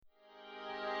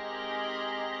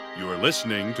You are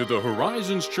listening to the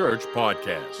Horizons Church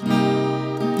podcast.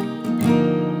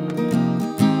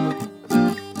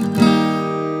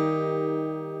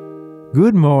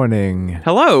 Good morning.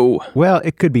 Hello. Well,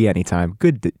 it could be any time.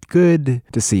 Good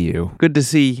to see you. Good to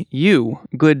see you.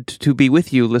 Good to be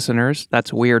with you, listeners.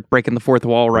 That's weird, breaking the fourth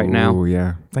wall right now. Oh,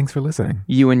 yeah. Thanks for listening.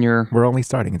 You in your We're only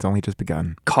starting. It's only just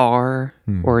begun. car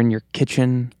or in your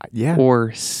kitchen Yeah.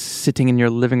 or sitting in your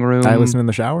living room. I listen in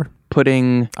the shower.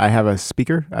 Putting, I have a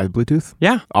speaker. I have Bluetooth.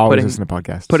 yeah. Always listen to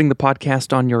podcasts. Putting the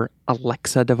podcast on your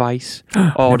Alexa device.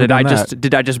 Oh, Never did I done just that.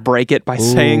 did I just break it by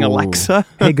saying Ooh. Alexa?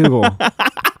 Hey, Google.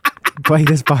 Play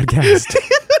this podcast.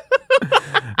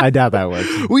 I doubt that works.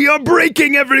 We are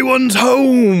breaking everyone's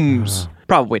homes.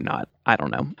 Probably not. I don't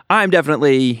know. I'm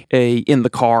definitely in the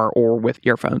car or with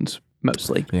earphones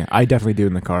mostly. Yeah, I definitely do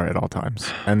in the car at all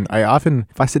times. And I often,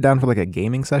 if I sit down for like a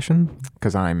gaming session,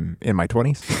 because I'm in my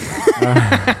 20s,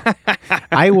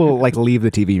 I will like leave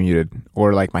the TV muted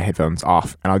or like my headphones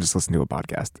off and I'll just listen to a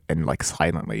podcast and like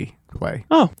silently play.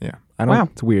 Oh, Yeah. I don't Wow.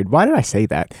 It's weird. Why did I say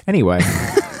that? Anyway.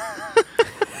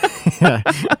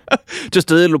 just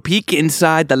a little peek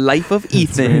inside the life of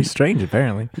It's very Ethan. strange,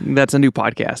 apparently. That's a new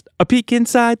podcast. A peek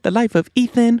inside the life of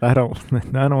Ethan. I don't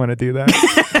want to do that.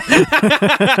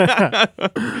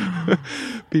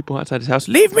 People outside his house,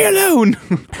 leave me alone.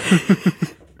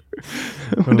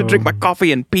 I want to drink my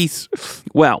coffee in peace.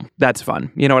 Well, that's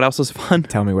fun. You know what else is fun?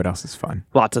 Tell me what else is fun.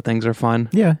 Lots of things are fun.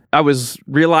 Yeah. I was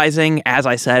realizing as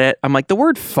I said it, I'm like, the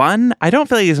word fun, I don't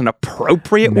feel like is an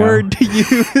appropriate No. word to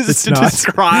use to not.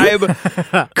 describe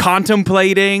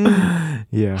contemplating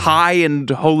Yeah. high and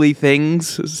holy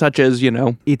things, such as,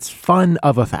 It's fun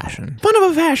of a fashion. fun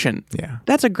of a fashion. Yeah.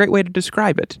 That's a great way to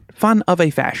describe it. Fun of a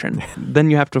fashion. Then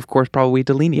you have to, of course, probably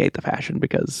delineate the fashion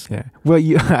because... Yeah. Well,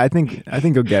 I think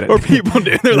you'll get it. Or people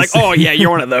do. They're like, oh, yeah, you're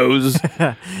one of those.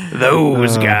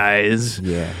 Those guys.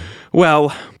 Yeah.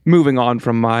 Well, moving on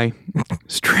from my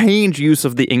strange use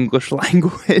of the English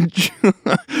language,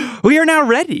 we are now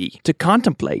ready to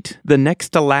contemplate the next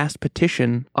to last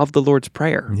petition of the Lord's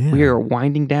Prayer. Yeah. We are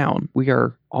winding down. We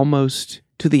are almost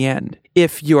to the end.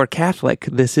 If you're Catholic,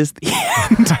 this is the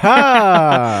end.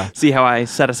 Ah! See how I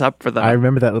set us up for the I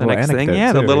remember that the little next anecdote. thing?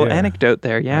 Yeah, the too, little yeah. anecdote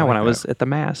there. Yeah, I when like I was that. at the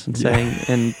Mass and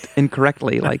saying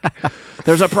incorrectly, like,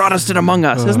 there's a Protestant among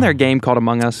us. Isn't there a game called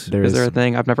Among Us? There is there is. a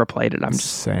thing? I've never played it. I'm just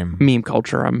Same. meme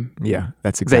culture. I'm Yeah,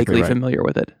 that's exactly vaguely right. familiar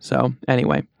with it. So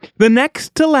anyway, the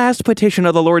next to last petition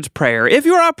of the Lord's Prayer, if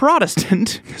you're a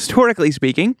Protestant, historically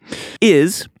speaking,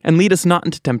 is, and lead us not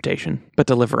into temptation, but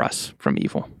deliver us from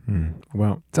evil.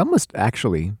 Well, it's almost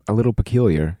actually a little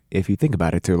peculiar if you think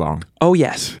about it too long. Oh,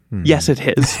 yes. Yes, it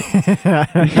is.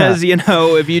 Because,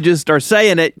 if you just are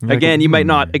saying it, again, you might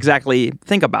not exactly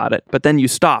think about it, but then you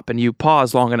stop and you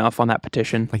pause long enough on that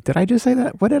petition. Like, did I just say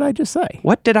that? What did I just say?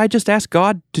 What did I just ask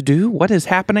God to do? What is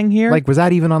happening here? Like, was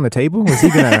that even on the table? Was he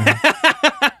gonna...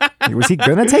 Was he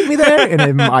gonna take me there? And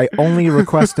am I only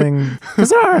requesting... Because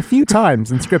there are a few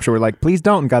times in Scripture where like, please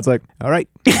don't. And God's like, all right.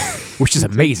 Which is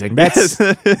amazing. That's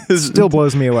still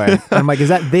blows me away. I'm like, is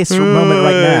that this moment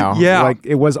right now? yeah. Like,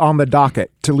 it was on the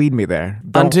docket to lead me there.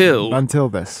 Don't- Until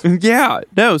this. Yeah,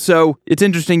 no, so it's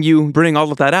interesting you bring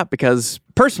all of that up because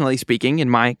personally speaking, in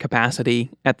my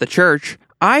capacity at the church,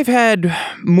 I've had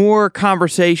more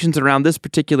conversations around this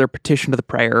particular petition of the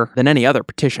prayer than any other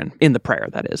petition in the prayer,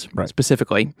 that is, Right.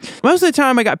 specifically. Most of the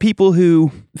time, I got people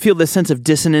who feel this sense of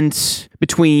dissonance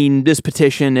between this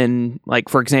petition and, like,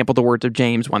 for example, the words of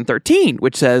James 1:13,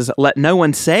 which says, let no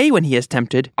one say when he is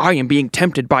tempted, I am being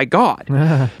tempted by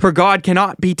God. For God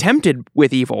cannot be tempted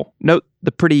with evil. Note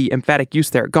the pretty emphatic use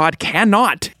there. God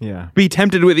cannot Yeah. be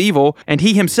tempted with evil, and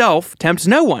he himself tempts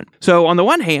no one. So on the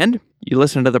one hand, you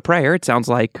listen to the prayer, it sounds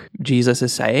like Jesus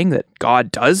is saying that God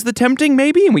does the tempting,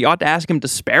 maybe, and we ought to ask him to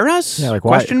spare us? Yeah, like,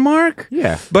 why- Question mark?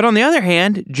 Yeah. But on the other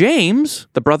hand, James,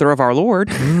 the brother of our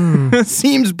Lord,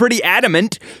 seems pretty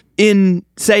adamant in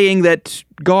saying that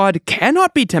God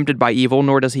cannot be tempted by evil,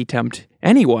 nor does he tempt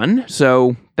anyone.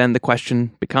 So then the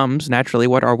question becomes, naturally,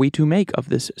 what are we to make of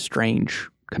this strange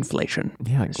conflation?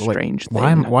 Yeah, This like, strange thing.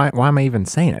 why am I even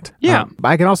saying it? Yeah. But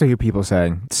I can also hear people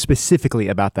saying specifically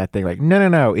about that thing, like,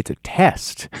 no, it's a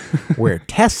test. We're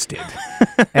tested.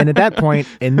 And at that point,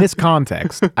 in this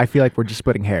context, I feel like we're just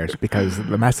splitting hairs because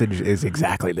the message is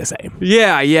exactly the same.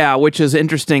 Yeah, which is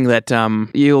interesting that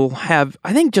you'll have,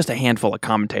 I think, just a handful of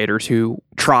commentators who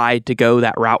tried to go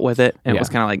that route with it. And it was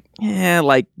kind of like,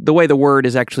 like the way the word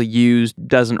is actually used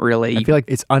doesn't really... I feel like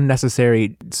it's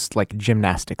unnecessary, it's like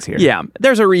gymnastics here. Yeah.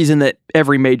 There's a reason that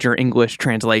every major English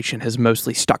translation has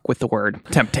mostly stuck with the word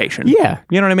temptation. Yeah.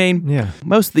 You know what I mean? Yeah.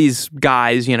 Most of these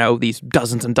guys, these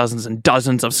dozens and dozens and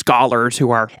dozens of scholars who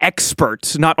are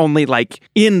experts, not only like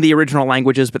in the original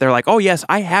languages, but they're like, oh yes,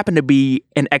 I happen to be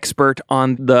an expert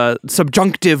on the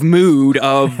subjunctive mood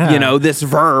of, this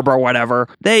verb or whatever.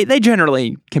 They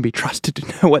generally can be trusted to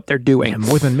know what they're doing. Yeah,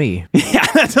 more than me. Yeah,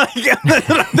 that's like,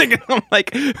 I'm thinking,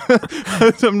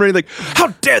 I'm really like, how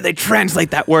dare they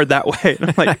translate that word that way? And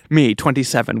I'm like, me,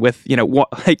 27, with,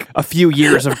 a few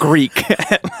years of Greek.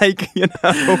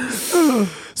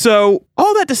 So,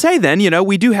 all that to say then,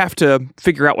 we do have to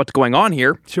figure out what's going on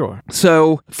here. Sure.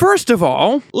 So, first of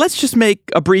all, let's just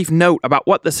make a brief note about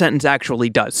what the sentence actually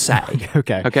does say.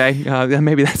 Okay. Okay?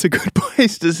 Maybe that's a good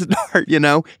place to start,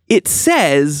 It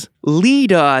says,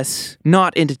 lead us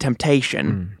not into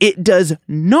temptation. It does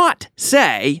not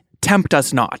say, tempt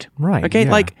us not. Right. Okay.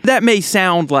 Yeah. Like that may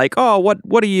sound like, oh,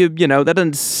 what do you, that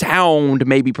doesn't sound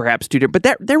maybe perhaps too different,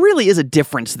 but there really is a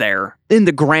difference there in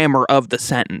the grammar of the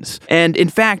sentence. And in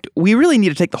fact, we really need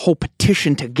to take the whole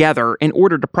petition together in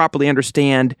order to properly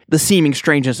understand the seeming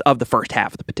strangeness of the first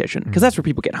half of the petition. Because that's where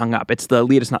people get hung up. It's the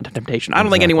lead us not to temptation. I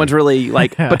don't think anyone's really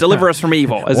like, but deliver us from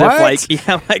evil. As What?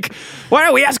 if why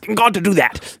are we asking God to do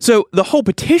that? So the whole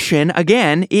petition,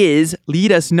 again, is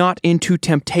lead us not into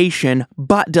temptation,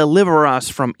 but deliver us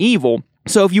from evil.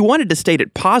 So if you wanted to state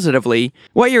it positively,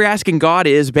 what you're asking God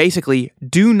is basically,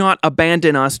 do not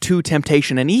abandon us to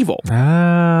temptation and evil. Oh,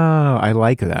 I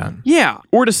like that. Yeah.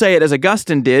 Or to say it as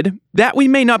Augustine did, that we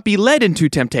may not be led into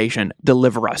temptation,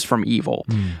 deliver us from evil.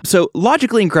 So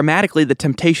logically and grammatically, the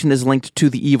temptation is linked to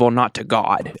the evil, not to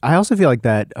God. I also feel like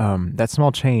that that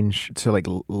small change to like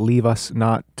leave us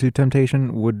not to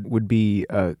temptation would be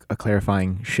a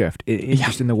clarifying shift. It's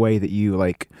just in the way that you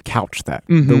like couch that.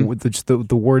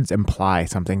 The words imply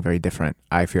something very different,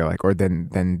 I feel like, or than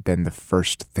the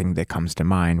first thing that comes to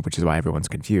mind, which is why everyone's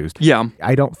confused. Yeah.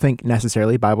 I don't think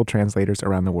necessarily Bible translators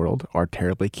around the world are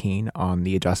terribly keen on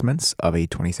the adjustments of a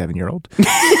 27-year-old.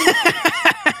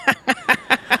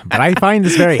 But I find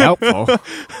this very helpful.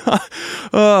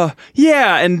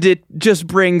 Yeah, and it just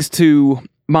brings to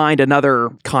mind another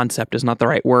concept is not the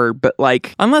right word, but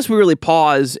like, unless we really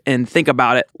pause and think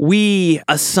about it, we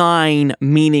assign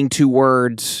meaning to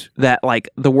words that like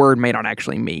the word may not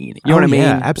actually mean. You know what I mean?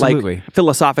 Yeah, absolutely. Like,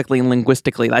 philosophically and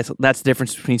linguistically, that's the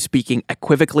difference between speaking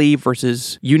equivocally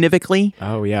versus univocally.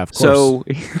 Oh yeah, of course. So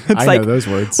it's I know those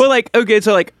words. Well,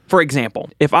 for example,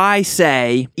 if I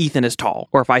say Ethan is tall,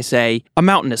 or if I say a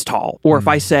mountain is tall, or if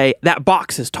I say that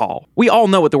box is tall, we all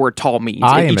know what the word tall means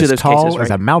I in am each of as those tall cases, right?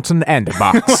 as a mountain and a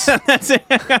box. That's it.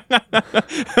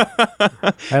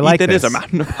 I like Ethan this. is a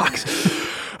mountain box.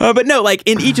 But no, like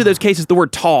in each of those cases, the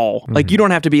word tall, like you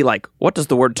don't have to be like, what does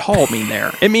the word tall mean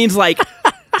there? It means like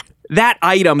that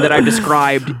item that I've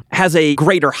described has a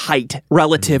greater height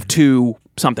relative to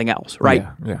something else, right?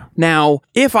 Yeah. Now,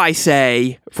 if I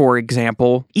say, for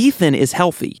example, Ethan is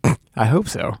healthy, I hope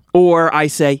so. or I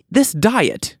say, this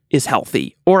diet is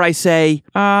healthy, or I say,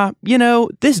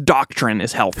 this doctrine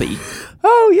is healthy.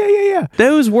 Oh, yeah.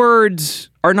 Those words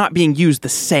are not being used the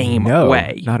same No,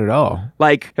 way. not at all.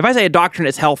 Like, if I say a doctrine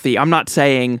is healthy, I'm not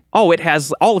saying, it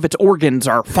has all of its organs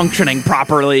are functioning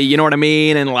properly, you know what I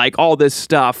mean? And like all this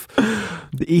stuff.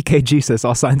 The EKG says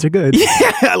all signs are good.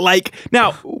 Yeah, like,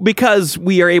 now, because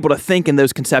we are able to think in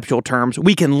those conceptual terms,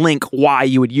 we can link why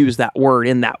you would use that word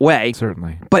in that way.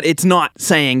 Certainly. But it's not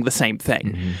saying the same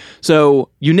thing. So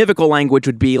univocal language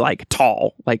would be like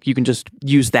tall. Like you can just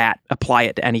use that, apply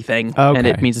it to anything, and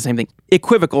it means the same thing.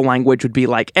 Equivocal language would be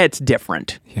like, it's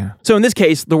different. Yeah. So in this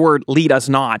case, the word lead us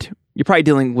not, you're probably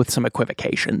dealing with some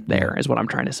equivocation there, is what I'm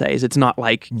trying to say. Is it's not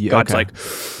like God's like,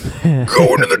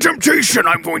 go into the temptation,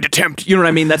 I'm going to tempt. You know what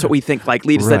I mean? That's what we think, like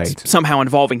lead us, that's somehow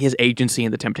involving his agency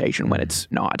in the temptation when it's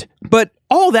not. But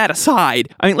all that aside,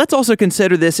 I mean, let's also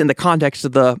consider this in the context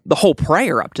of the whole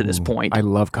prayer up to this point. I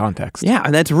love context. Yeah,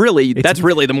 and that's really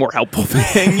the more helpful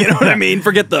thing. You know what I mean?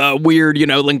 Forget the weird,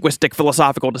 linguistic,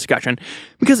 philosophical discussion.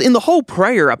 Because in the whole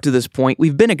prayer up to this point,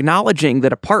 we've been acknowledging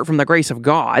that apart from the grace of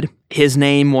God, his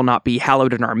name will not be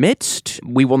hallowed in our midst.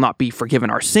 We will not be forgiven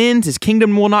our sins. His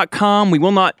kingdom will not come. We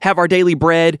will not have our daily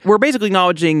bread. We're basically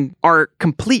acknowledging our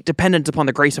complete dependence upon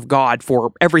the grace of God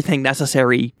for everything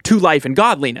necessary to life and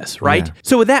godliness, right? Yeah.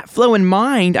 So with that flow in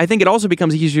mind, I think it also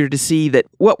becomes easier to see that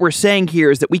what we're saying here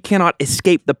is that we cannot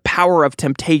escape the power of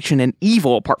temptation and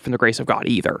evil apart from the grace of God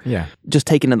either. Yeah. Just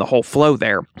taking in the whole flow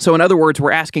there. So in other words,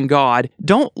 we're asking God,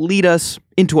 don't lead us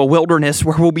into a wilderness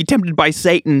where we'll be tempted by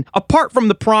Satan, apart from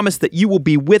the promise that you will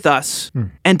be with us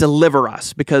and deliver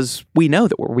us, because we know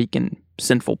that we're weak and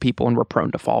sinful people and we're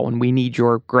prone to fall, and we need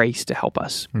your grace to help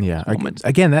us. Yeah.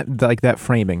 Again, that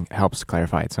framing helps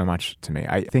clarify it so much to me.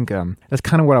 I think that's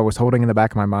kind of what I was holding in the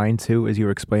back of my mind too, as you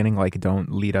were explaining, like,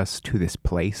 don't lead us to this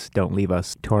place, don't leave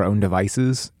us to our own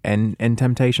devices and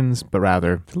temptations, but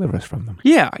rather deliver us from them.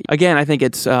 Yeah. Again, I think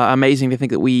it's amazing to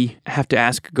think that we have to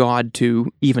ask God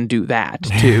to even do that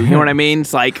too. You know what I mean?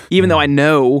 It's like, even though I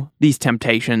know these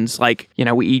temptations, like,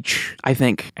 we each, I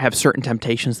think, have certain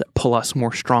temptations that pull us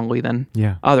more strongly than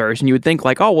others. And you would think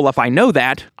like, oh, well, if I know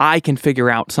that, I can figure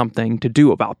out something to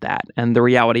do about that. And the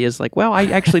reality is like, well, I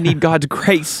actually need God's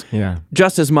grace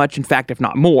just as much, in fact, if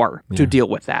not more, to deal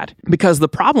with that. Because the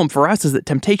problem for us is that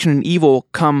temptation and evil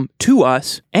come to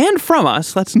us and from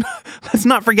us. Let's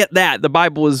not forget that. The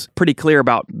Bible is pretty clear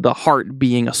about the heart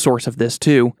being a source of this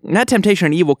too. And that temptation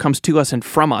and evil comes to us and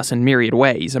from us in myriad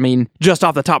ways. I mean, just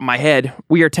off the top of my head,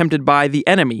 we are tempted by the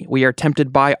enemy. We are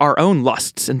tempted by our own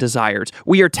lusts and desires.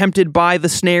 We are tempted by the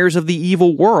snares of the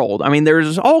evil world. I mean,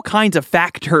 there's all kinds of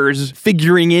factors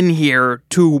figuring in here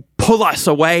to pull us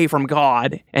away from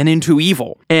God and into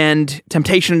evil. And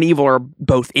temptation and evil are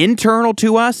both internal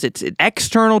to us, it's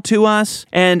external to us.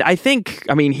 And I think,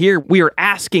 here we are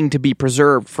asking to be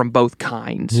preserved from both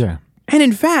kinds. Yeah. And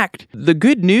in fact, the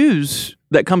good news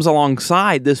that comes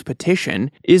alongside this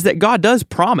petition is that God does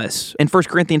promise in 1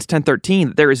 Corinthians 10:13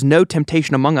 that there is no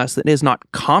temptation among us that is not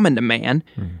common to man,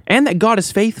 and that God is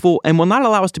faithful and will not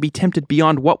allow us to be tempted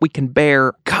beyond what we can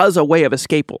bear, because a way of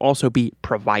escape will also be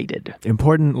provided.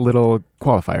 Important little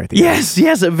qualifier at the end.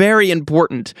 Yes, very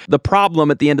important. The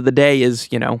problem at the end of the day is,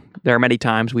 there are many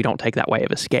times we don't take that way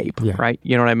of escape, right?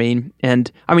 You know what I mean?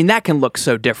 And that can look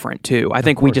so different too. I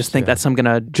think we just think that's some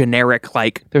gonna generic,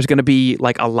 like, there's gonna be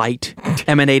like a light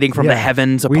emanating from the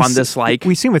heavens upon this, like...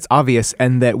 We assume it's obvious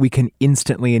and that we can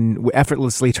instantly and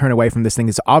effortlessly turn away from this thing.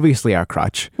 It's obviously our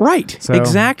crutch. Right,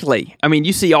 exactly.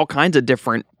 You see all kinds of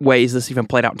different ways this even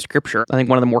played out in Scripture. I think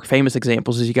one of the more famous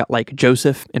examples is you got like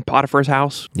Joseph in Potiphar's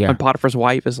house. Yeah. And Potiphar's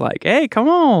wife is like, hey, come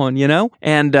on,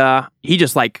 And he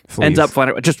just like ends up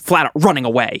flat out running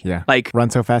away. Yeah. Like, run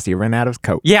so fast he ran out of his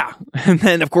coat. Yeah. And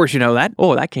then, of course,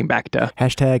 that came back to...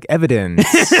 #evidence.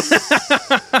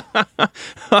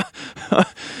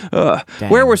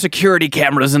 Where were security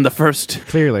cameras in the first?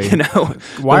 Clearly.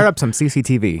 Wire up some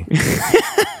CCTV.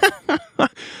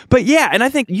 But yeah, and I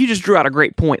think you just drew out a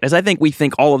great point, as I think we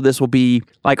think all of this will be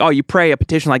like, oh, you pray a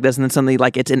petition like this and then suddenly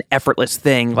like it's an effortless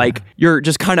thing. Like you're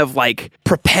just kind of like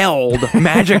propelled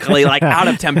magically like out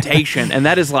of temptation. And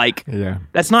that is like,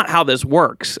 that's not how this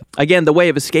works. Again, the way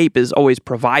of escape is always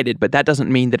provided, but that doesn't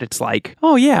mean that it's like,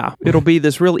 oh yeah, it'll be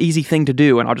this real easy thing to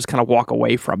do and I'll just kind of walk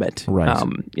away from it. Right.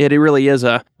 It really is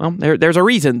there's a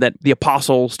reason that the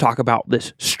apostles talk about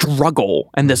this struggle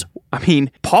and this,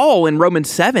 Paul in Romans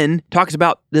 7 talks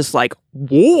about this like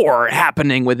war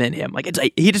happening within him. Like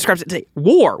he describes it as a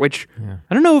war, which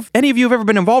I don't know if any of you have ever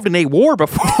been involved in a war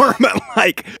before, but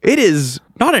like it is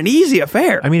not an easy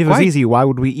affair. If it was easy, why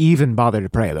would we even bother to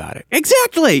pray about it?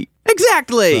 Exactly.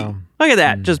 Look at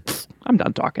that. Just I'm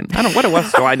done talking. What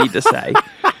else do I need to say?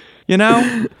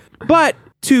 But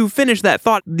to finish that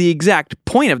thought, the exact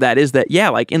point of that is that,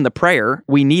 like in the prayer,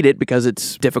 we need it because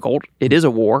it's difficult. It is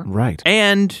a war. Right.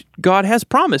 And God has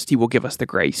promised he will give us the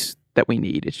grace that we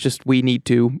need. It's just we need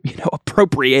to,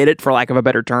 appropriate it, for lack of a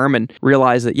better term, and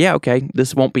realize that,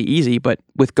 this won't be easy, but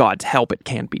with God's help, it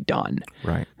can be done.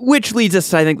 Right. Which leads us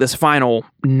to, I think, this final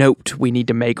note we need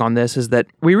to make on this is that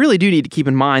we really do need to keep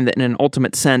in mind that in an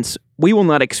ultimate sense, we will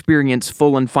not experience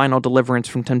full and final deliverance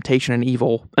from temptation and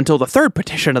evil until the third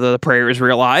petition of the prayer is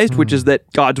realized, which is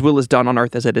that God's will is done on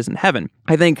earth as it is in heaven.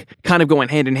 I think kind of going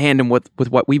hand in hand with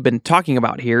what we've been talking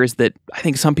about here is that I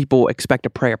think some people expect to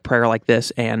pray a prayer like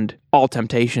this and all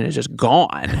temptation is just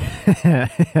gone.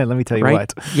 Let me tell you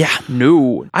what. Yeah,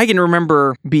 no. I can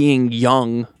remember being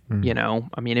young,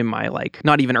 in my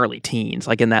not even early teens,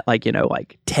 like in that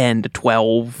 10 to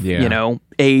 12,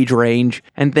 age range,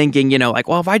 and thinking,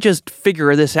 well, if I just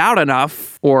figure this out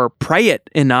enough or pray it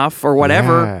enough or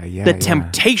whatever, the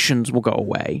temptations will go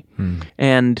away.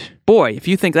 And boy, if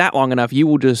you think that long enough, you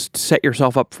will just set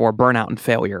yourself up for burnout and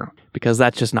failure, because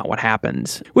that's just not what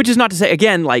happens. Which is not to say,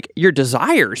 again, your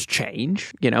desires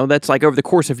change. That's over the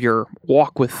course of your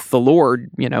walk with the Lord,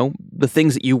 the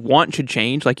things that you want should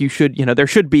change. You should, there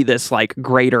should be this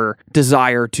greater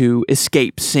desire to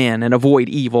escape sin and avoid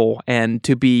evil and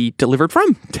to be delivered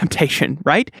from temptation,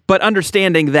 right? But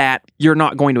understanding that you're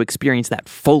not going to experience that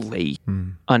fully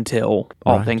until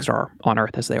all things are on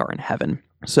earth as they are in heaven.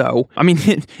 So, I mean,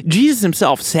 Jesus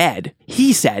himself said,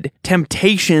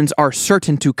 temptations are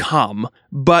certain to come,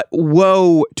 but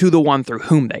woe to the one through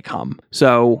whom they come.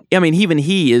 So, I mean, even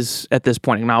he is at this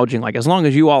point acknowledging, like, as long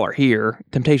as you all are here,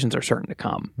 temptations are certain to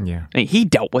come. Yeah. I mean, he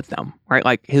dealt with them, right?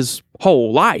 Like his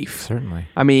whole life. Certainly.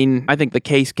 I mean, I think the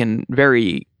case can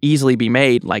very easily be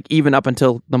made, like even up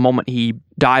until the moment he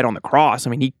died on the cross. I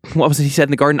mean, what was it he said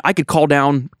in the garden? I could call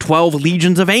down 12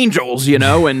 legions of angels,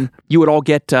 and you would all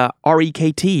get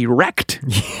R-E-K-T, wrecked,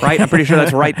 right? I'm pretty sure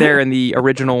that's right there in the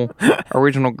original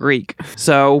Greek.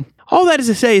 So all that is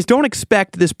to say is don't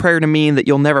expect this prayer to mean that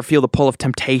you'll never feel the pull of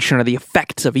temptation or the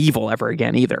effects of evil ever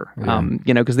again either. Yeah.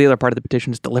 Because the other part of the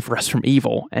petition is deliver us from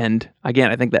evil. And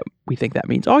again, I think that we think that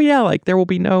means, like there will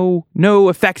be no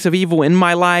effects of evil in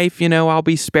my life. I'll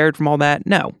be spared from all that.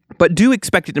 No, but do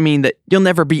expect it to mean that you'll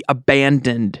never be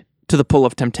abandoned to the pull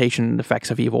of temptation and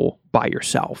effects of evil by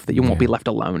yourself, that you won't be left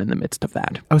alone in the midst of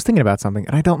that. I was thinking about something,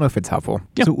 and I don't know if it's helpful.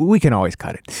 Yeah. So we can always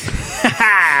cut it.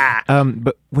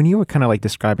 But when you were kind of like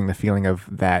describing the feeling of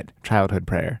that childhood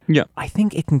prayer, I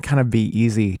think it can kind of be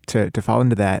easy to fall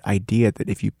into that idea that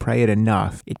if you pray it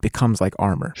enough, it becomes like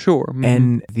armor. Sure. Mm-hmm.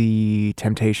 And the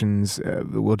temptations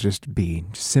will just be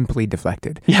simply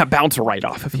deflected. Yeah, bounce right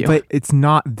off of you. But it's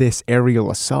not this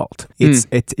aerial assault. It's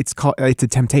a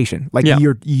temptation. Like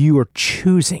you are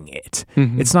choosing it.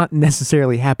 Mm-hmm. It's not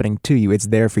necessarily happening to you. It's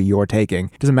there for your taking.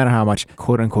 It doesn't matter how much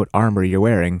quote unquote armor you're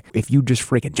wearing if you just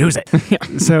freaking choose it.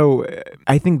 So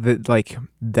I think that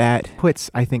that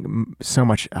puts, so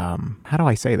much, how do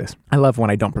I say this? I love when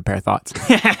I don't prepare thoughts.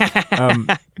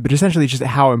 But essentially just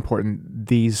how important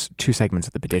these two segments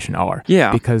of the petition are.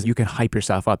 Yeah. Because you can hype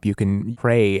yourself up. You can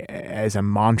pray as a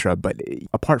mantra, but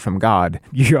apart from God,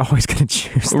 you're always going to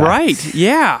choose that. Right.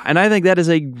 Yeah. And I think that is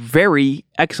a very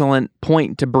excellent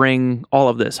point to bring all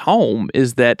of this home,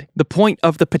 is that the point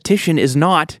of the petition is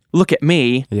not, look at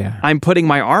me, I'm putting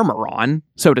my armor on,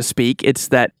 so to speak. It's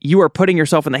that you are putting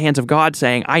yourself in the hands of God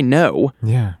saying, I know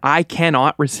I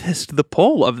cannot resist the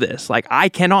pull of this. Like I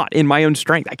cannot in my own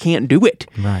strength. I can't do it.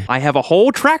 Right. I have a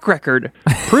whole track record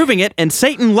proving it, and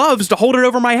Satan loves to hold it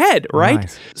over my head, right?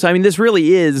 Nice. So, I mean, this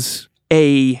really is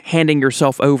a handing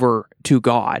yourself over to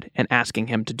God and asking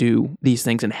him to do these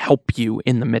things and help you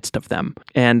in the midst of them.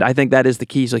 And I think that is the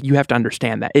key. So you have to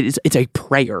understand that it's a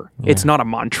prayer. Yeah. It's not a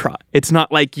mantra. It's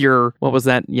not like what was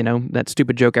that, that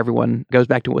stupid joke everyone goes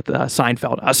back to with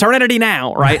Seinfeld, Serenity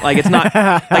Now, right? Like it's not,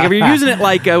 like if you're using it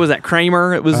like, was that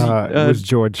Kramer? It was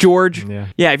George. George.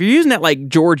 Yeah. If you're using it like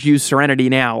George used Serenity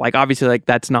Now, like obviously like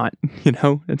that's not,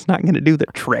 it's not going to do the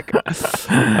trick.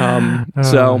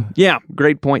 So yeah,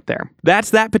 great point there.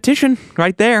 That's that petition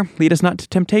right there. Lead us not to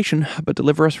temptation, but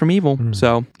deliver us from evil.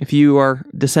 So if you are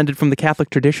descended from the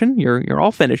Catholic tradition, you're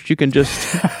all finished. You can just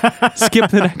skip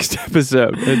the next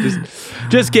episode.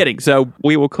 Just kidding. So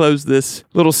we will close this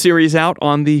little series out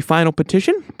on the final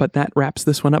petition, but that wraps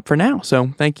this one up for now.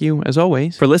 So thank you, as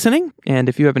always, for listening. And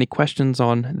if you have any questions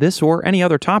on this or any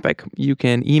other topic, you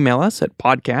can email us at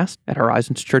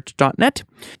podcast@horizonschurch.net.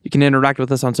 You can interact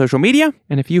with us on social media.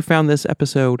 And if you found this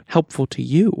episode helpful to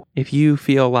you, if you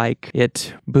feel like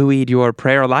it buoyed your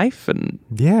prayer life and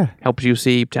helps you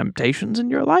see temptations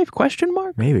in your life, ?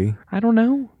 Maybe. I don't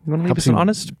know. You want to leave us an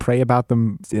honest? Pray about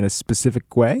them in a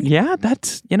specific way? Yeah,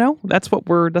 that's what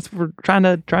we're trying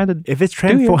to if it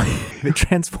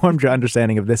transformed your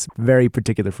understanding of this very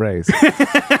particular phrase.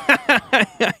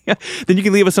 Then you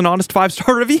can leave us an honest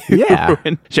 5-star review. Yeah.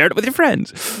 And share it with your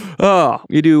friends. Oh,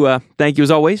 you do. Thank you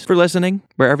as always for listening,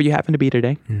 wherever you happen to be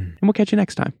today. And we'll catch you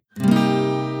next time.